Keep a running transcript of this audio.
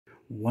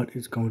What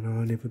is going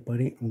on,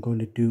 everybody? I'm going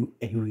to do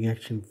a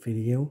reaction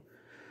video.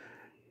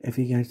 If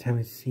you guys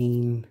haven't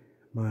seen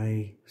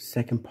my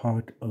second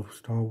part of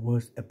Star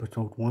Wars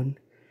Episode 1,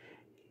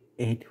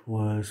 it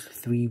was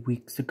 3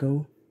 weeks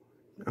ago.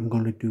 I'm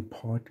going to do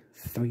part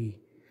 3.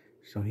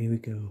 So here we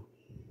go.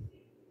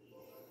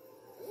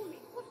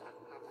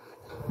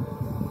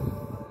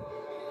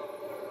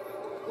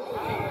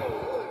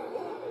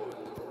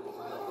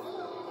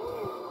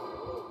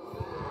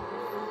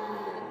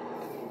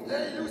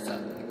 Hey, you sir,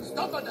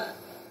 stop it there.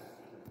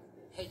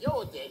 Hey,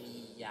 yo,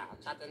 Daddy,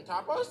 Captain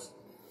Toppers,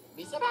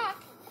 Mr. Back.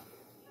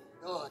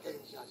 No, again,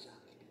 Jaja.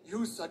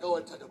 You sir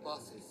going to the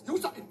bosses. You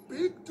sir in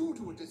big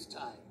doo-doo this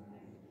time.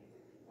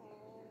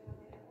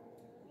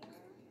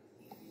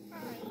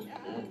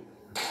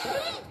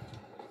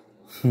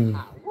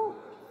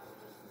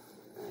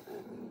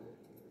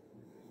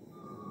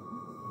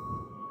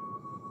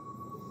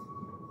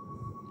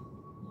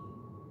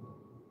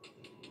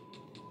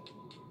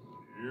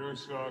 You,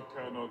 sir,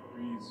 cannot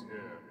breathe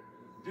here.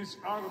 This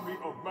army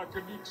of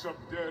mechanics up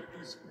there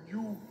is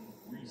new,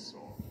 we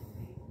saw.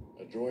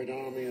 A droid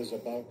army is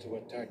about to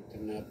attack the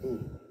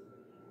Naboo.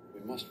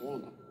 We must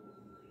warn them.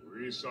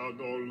 We saw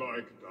no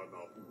like the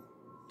Naboo.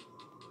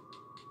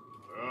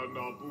 The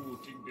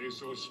Naboo think they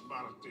so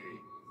smarty.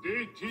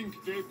 They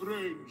think their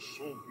brains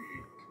so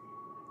big.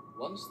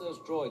 Once those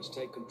droids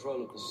take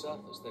control of the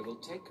surface, they will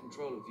take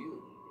control of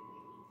you.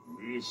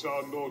 We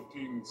saw no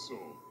think so.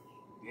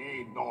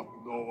 They not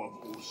know of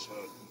who's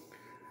certain.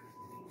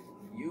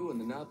 You and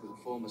the Naboo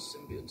form a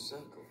symbiont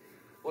circle.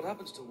 What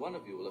happens to one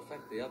of you will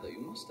affect the other.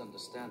 You must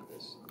understand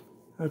this.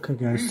 Okay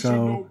guys,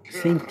 so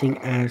same thing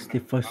as the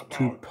first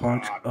 2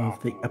 parts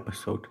of the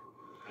episode.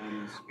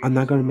 I'm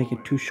not going to make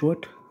it too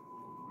short.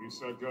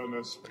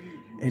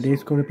 It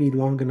is going to be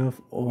long enough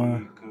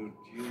or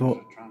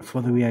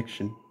for the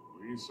reaction.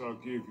 We shall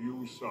give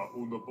you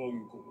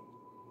Unabongo.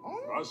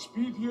 The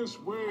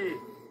speediest way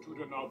to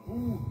the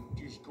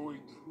Naboo is going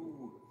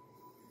through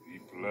the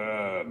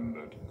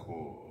planet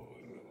core.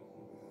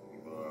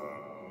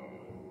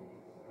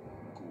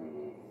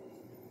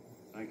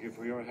 Thank you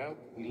for your help.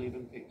 We leave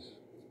in peace.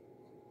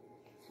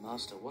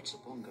 Master, what's a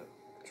bongo?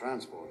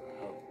 Transport,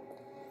 I hope.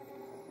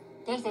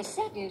 There's a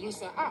second you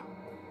sir up.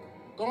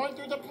 Going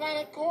through the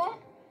planet core?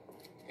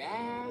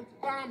 That's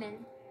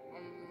bombing.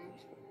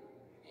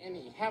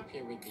 Any help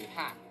here would be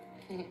hot.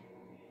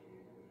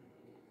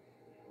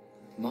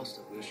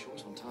 Master, we're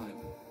short on time.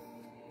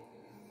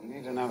 We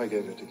need a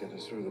navigator to get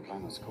us through the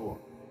planet's core.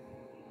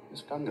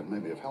 This Gungan may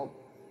be of help.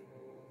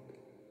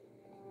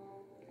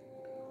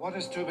 What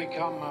is to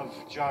become of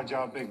Jar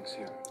Jar Binks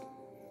here?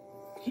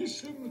 He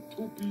seemed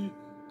to be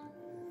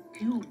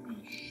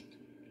punished.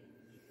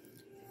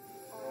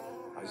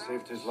 I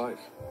saved his life.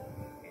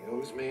 He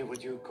owes me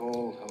what you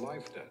call a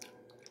life debt.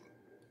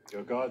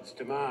 Your gods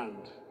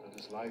demand that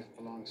his life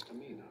belongs to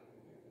me now.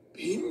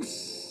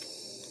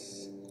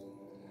 Binks?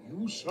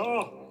 You,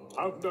 sir,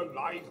 have the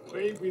life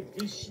play with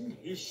this and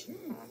his.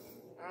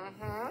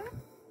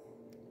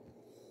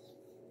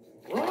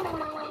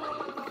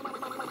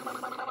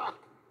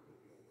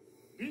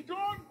 Be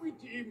gone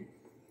with him.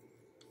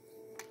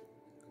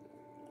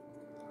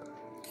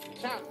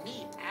 Count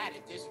me out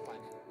of this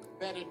one.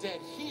 Better dead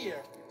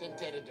here than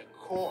dead at the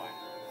core.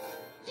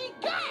 He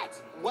got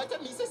what the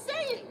Misa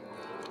saying.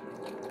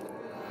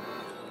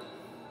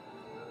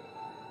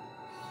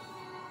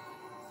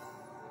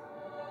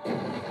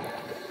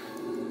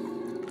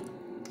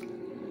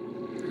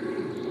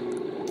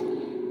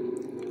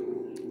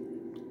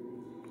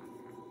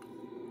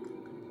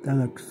 That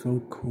looks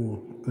so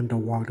cool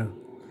underwater.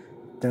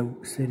 The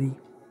city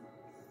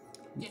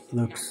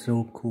looks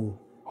so cool.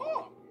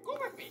 Oh,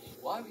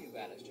 Gooberfish. Why were you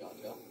banished, Jar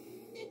Jar?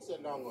 It's a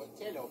long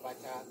hotel, but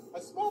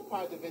a small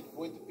part of it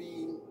would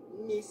be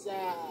Miss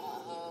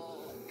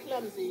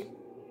Clumsy.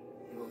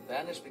 You were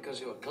banished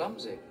because you were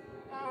clumsy.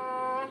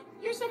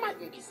 You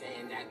mightn't be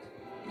saying that.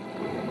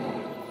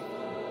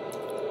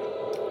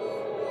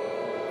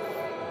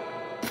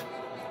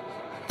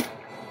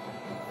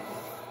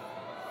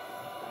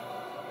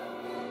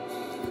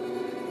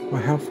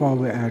 Well, how far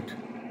we're at?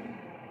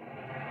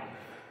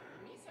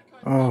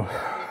 Oh,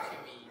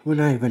 we're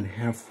not even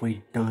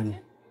halfway done.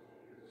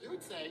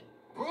 You'd say,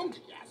 boom to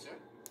Yasser,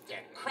 then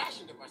crash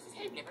into versus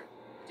hay liver,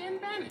 then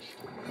vanish.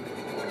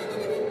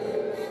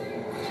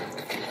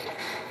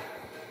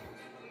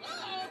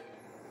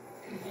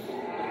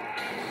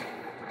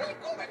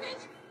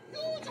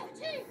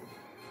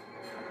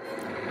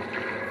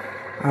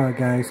 Alright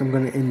guys, I'm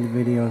going to end the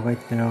video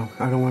right there.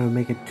 I don't want to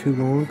make it too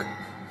long.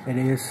 It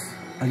is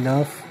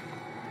enough.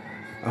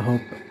 I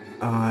hope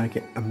I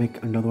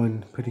make another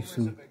one pretty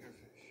soon.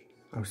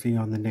 I'll see you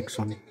on the next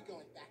one.